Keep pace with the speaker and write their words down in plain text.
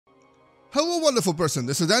Hello wonderful person,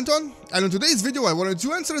 this is Anton, and in today's video I wanted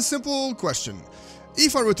to answer a simple question.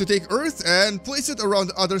 If I were to take Earth and place it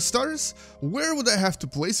around other stars, where would I have to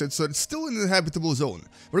place it so it's still in the habitable zone?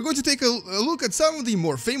 We're going to take a look at some of the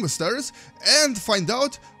more famous stars and find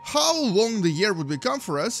out how long the year would become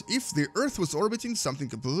for us if the Earth was orbiting something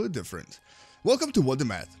completely different. Welcome to What the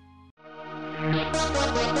Math.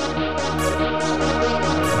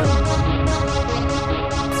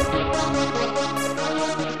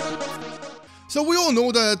 So we all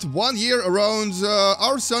know that 1 year around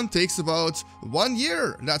our sun takes about 1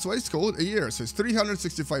 year. That's why it's called a year, so it's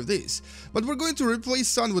 365 days. But we're going to replace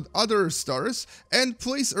sun with other stars and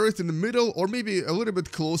place Earth in the middle or maybe a little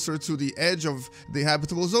bit closer to the edge of the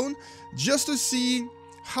habitable zone just to see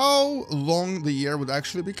how long the year would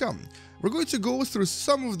actually become. We're going to go through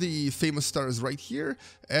some of the famous stars right here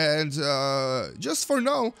and just for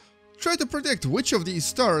now, try to predict which of these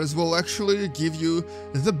stars will actually give you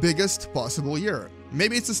the biggest possible year.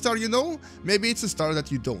 Maybe it's a star you know, maybe it's a star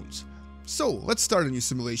that you don't. So, let's start a new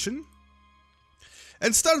simulation.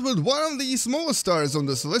 And start with one of the smallest stars on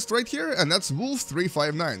this list right here, and that's Wolf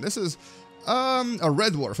 359. This is a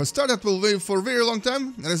red dwarf, a star that will live for a very long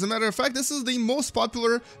time, and as a matter of fact, this is the most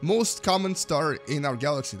popular, most common star in our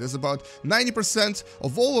galaxy. There's about 90%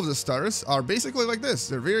 of all of the stars are basically like this.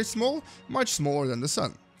 They're very small, much smaller than the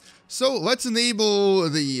sun. So let's enable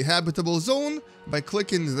the habitable zone by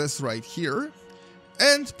clicking this right here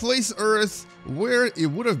and place Earth where it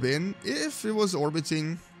would have been if it was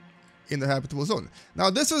orbiting in the habitable zone. Now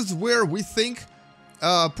this is where we think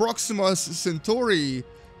Proxima Centauri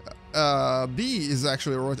B is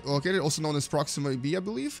actually located, also known as Proxima B, I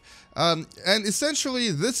believe. And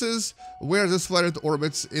essentially this is where this planet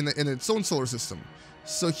orbits in its own solar system.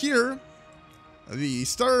 So here the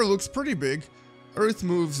star looks pretty big. Earth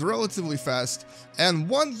moves relatively fast, and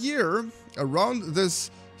 1 year around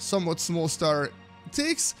this somewhat small star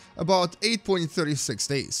takes about 8.36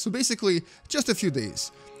 days. So basically, just a few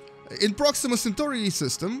days. In Proxima Centauri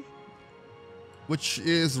system, which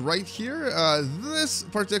is right here, this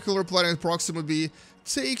particular planet, Proxima B,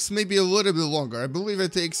 takes maybe a little bit longer. I believe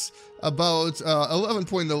it takes about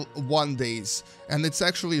 11.1 days, and it's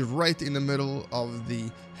actually right in the middle of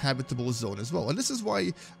the habitable zone as well. And this is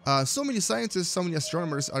why so many scientists, so many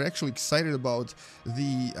astronomers are actually excited about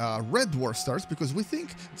the red dwarf stars, because we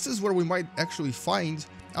think this is where we might actually find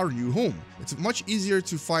our new home. It's much easier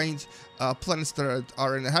to find planets that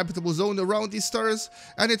are in a habitable zone around these stars,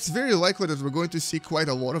 and it's very likely that we're going to see quite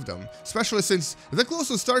a lot of them, especially since the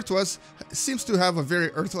closest star to us seems to have a very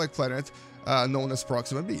Earth-like planet known as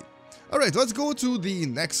Proxima B. Alright, let's go to the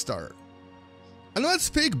next star. And let's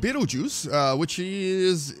pick Betelgeuse, which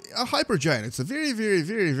is a hypergiant. It's a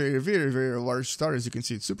very large star. As you can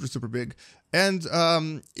see, it's super big. And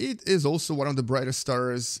it is also one of the brightest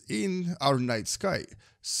stars in our night sky.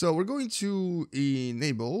 So we're going to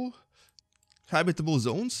enable habitable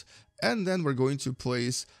zones, and then we're going to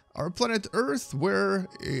place our planet Earth where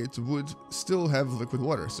it would still have liquid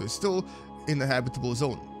water. So it's still in the habitable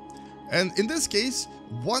zone. And in this case,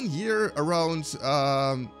 1 year around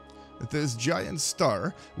this giant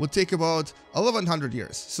star would take about 1100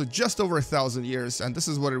 years, so just over 1,000 years, and this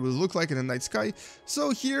is what it would look like in the night sky. So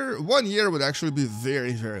here, 1 year would actually be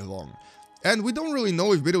very long. And we don't really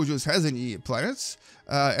know if Betelgeuse has any planets,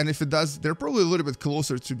 and if it does, they're probably a little bit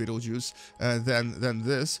closer to Betelgeuse than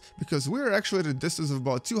this, because we're actually at a distance of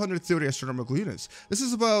about 230 astronomical units. This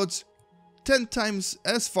is about 10 times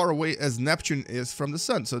as far away as Neptune is from the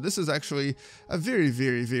Sun, so this is actually a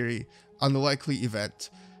very unlikely event.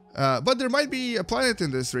 But there might be a planet in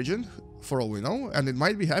this region, for all we know, and it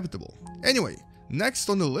might be habitable. Anyway, next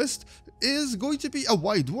on the list is going to be a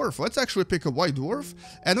white dwarf. Let's actually pick a white dwarf,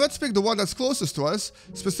 and let's pick the one that's closest to us.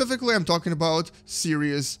 Specifically, I'm talking about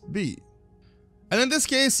Sirius B. And in this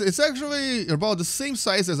case, it's actually about the same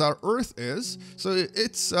size as our Earth is, so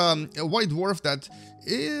it's a white dwarf that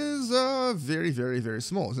is very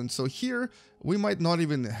small. And so here, we might not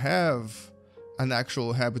even have an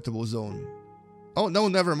actual habitable zone. Oh, no,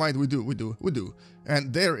 never mind, we do.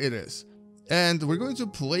 And there it is. And we're going to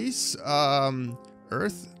place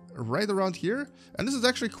Earth right around here. And this is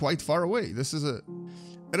actually quite far away. This is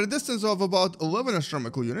at a distance of about 11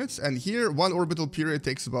 astronomical units. And here, one orbital period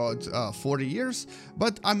takes about 40 years.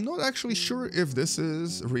 But I'm not actually sure if this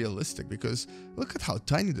is realistic, because look at how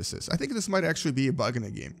tiny this is. I think this might actually be a bug in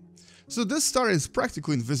the game. So this star is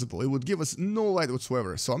practically invisible. It would give us no light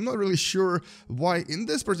whatsoever. So I'm not really sure why in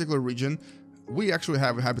this particular region we actually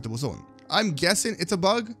have a habitable zone. I'm guessing it's a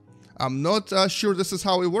bug. I'm not sure this is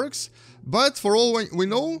how it works, but for all we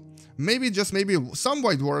know, maybe some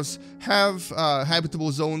white dwarfs have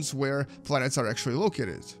habitable zones where planets are actually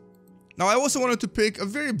located. Now, I also wanted to pick a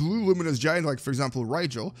very blue luminous giant, like, for example,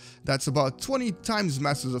 Rigel, that's about 20 times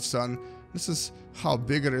masses of Sun. This is how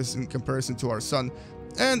big it is in comparison to our Sun.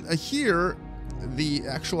 And here, the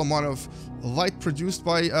actual amount of light produced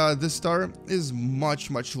by this star is much,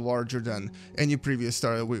 much larger than any previous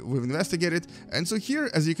star that we've investigated. And so here,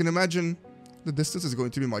 as you can imagine, the distance is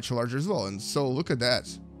going to be much larger as well. And so look at that.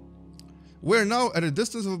 We're now at a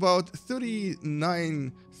distance of about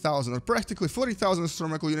 39,000 or practically 40,000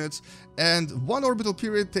 astronomical units, and one orbital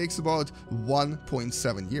period takes about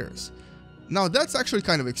 1.7 years. Now that's actually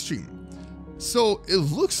kind of extreme. So it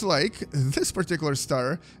looks like this particular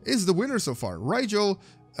star is the winner so far. Rigel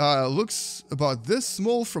looks about this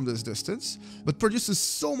small from this distance, but produces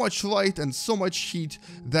so much light and so much heat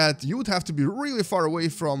that you would have to be really far away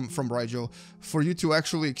from Rigel for you to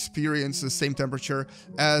actually experience the same temperature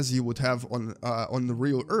as you would have on the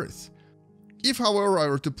real Earth. If, however, I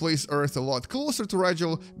were to place Earth a lot closer to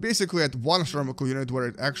Rigel, basically at 1 astronomical unit where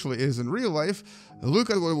it actually is in real life,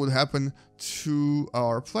 look at what would happen to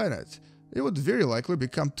our planet. It would very likely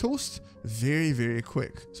become toast very, very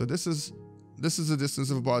quick. So this is a distance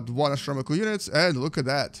of about 1 astronomical units, and look at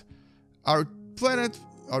that. Our planet,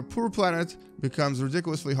 our poor planet, becomes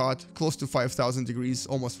ridiculously hot, close to 5,000 degrees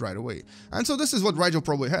almost right away. And so this is what Rigel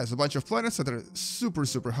probably has, a bunch of planets that are super,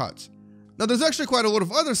 super hot. Now, there's actually quite a lot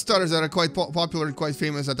of other stars that are quite popular and quite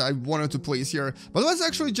famous that I wanted to place here, but let's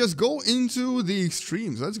actually just go into the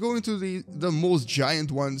extremes. Let's go into the most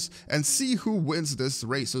giant ones and see who wins this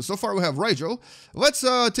race. So far we have Rigel. Let's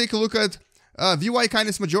take a look at VY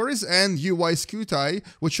Canis Majoris and UY Scuti,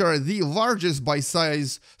 which are the largest by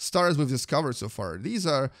size stars we've discovered so far. These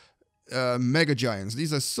are mega giants.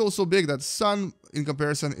 These are so big that Sun, in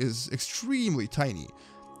comparison, is extremely tiny.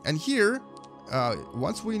 And here,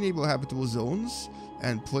 once we enable habitable zones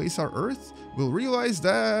and place our Earth, we'll realize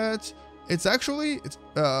that it's actually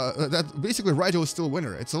that basically Rigel is still a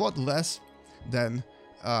winner. It's a lot less than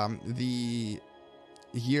the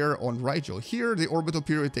year on Rigel. Here, the orbital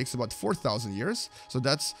period takes about 4,000 years, so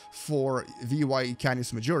that's for VY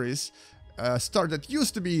Canis Majoris, a star that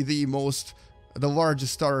used to be the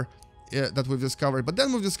largest star that we've discovered. But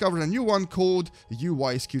then we've discovered a new one called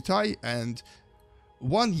UY Scuti, and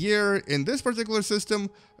 1 year in this particular system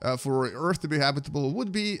for Earth to be habitable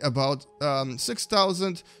would be about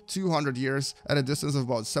 6,200 years at a distance of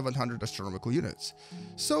about 700 astronomical units.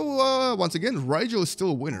 So once again, Rigel is still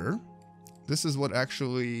a winner. This is what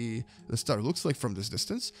actually the star looks like from this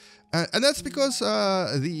distance. And that's because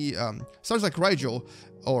the stars like Rigel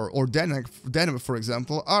or Dynamic, for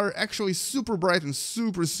example, are actually super bright and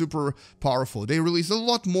super powerful. They release a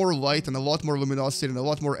lot more light and a lot more luminosity and a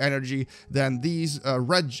lot more energy than these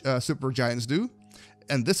red supergiants do.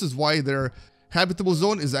 And this is why their habitable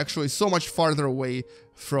zone is actually so much farther away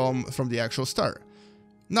from the actual star.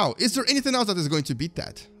 Now, is there anything else that is going to beat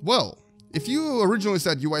that? Well, if you originally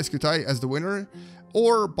said UY Scuti as the winner,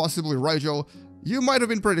 or possibly Rigel, you might have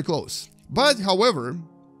been pretty close. But, however,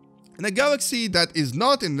 in a galaxy that is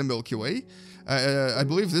not in the Milky Way, I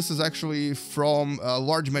believe this is actually from a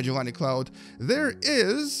Large Magellanic Cloud, there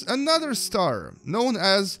is another star known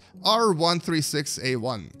as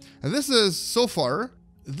R136A1. And this is, so far,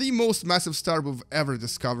 the most massive star we've ever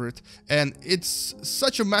discovered, and it's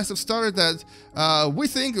such a massive star that we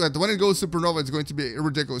think that when it goes supernova, it's going to be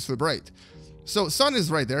ridiculously bright. So Sun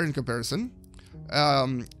is right there in comparison,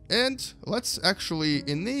 and let's actually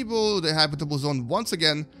enable the habitable zone once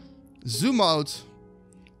again, zoom out,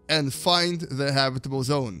 and find the habitable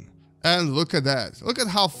zone. And look at that. Look at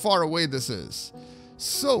how far away this is.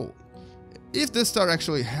 So, if this star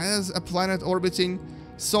actually has a planet orbiting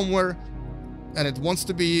somewhere, and it wants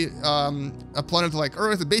to be a planet like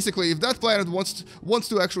Earth, basically, if that planet wants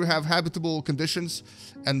to actually have habitable conditions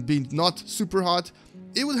and be not super hot,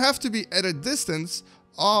 it would have to be at a distance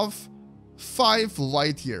of 5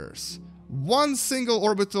 light years. One single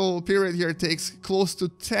orbital period here takes close to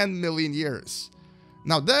 10 million years.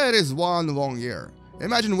 Now that is one long year.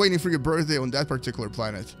 Imagine waiting for your birthday on that particular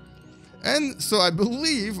planet. And so I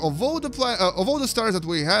believe of all the stars that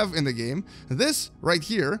we have in the game, this right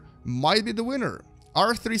here might be the winner.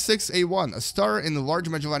 R36A1, a star in the Large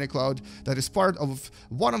Magellanic Cloud that is part of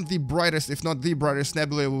one of the brightest, if not the brightest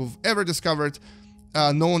nebula we've ever discovered,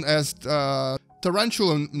 known as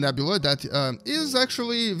Tarantula Nebula, that is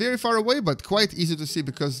actually very far away, but quite easy to see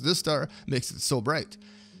because this star makes it so bright.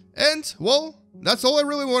 And, well, that's all I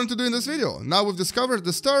really wanted to do in this video. Now we've discovered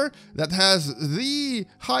the star that has the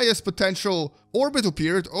highest potential orbital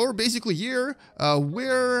period, or basically year,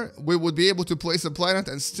 where we would be able to place a planet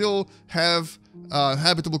and still have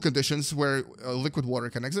habitable conditions where liquid water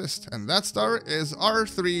can exist. And that star is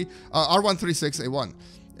R136A1.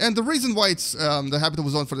 And the reason why it's the habitable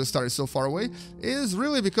zone for this star is so far away is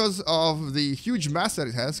really because of the huge mass that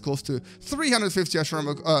it has, close to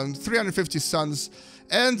 350 suns,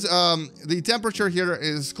 and the temperature here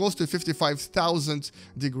is close to 55,000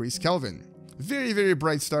 degrees Kelvin. Very, very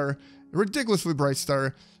bright star, ridiculously bright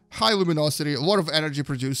star, high luminosity, a lot of energy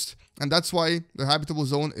produced, and that's why the habitable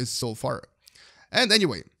zone is so far. And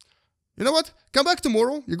anyway, you know what? Come back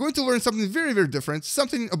tomorrow. You're going to learn something very, very different.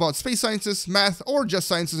 Something about space sciences, math, or just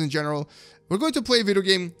sciences in general. We're going to play a video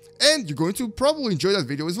game, and you're going to probably enjoy that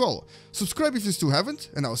video as well. Subscribe if you still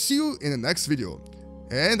haven't, and I'll see you in the next video.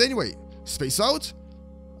 And anyway, space out.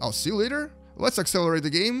 I'll see you later. Let's accelerate the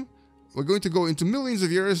game. We're going to go into millions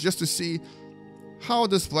of years just to see how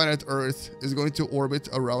this planet Earth is going to orbit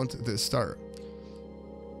around this star.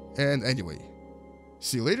 And anyway,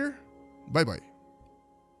 see you later. Bye-bye.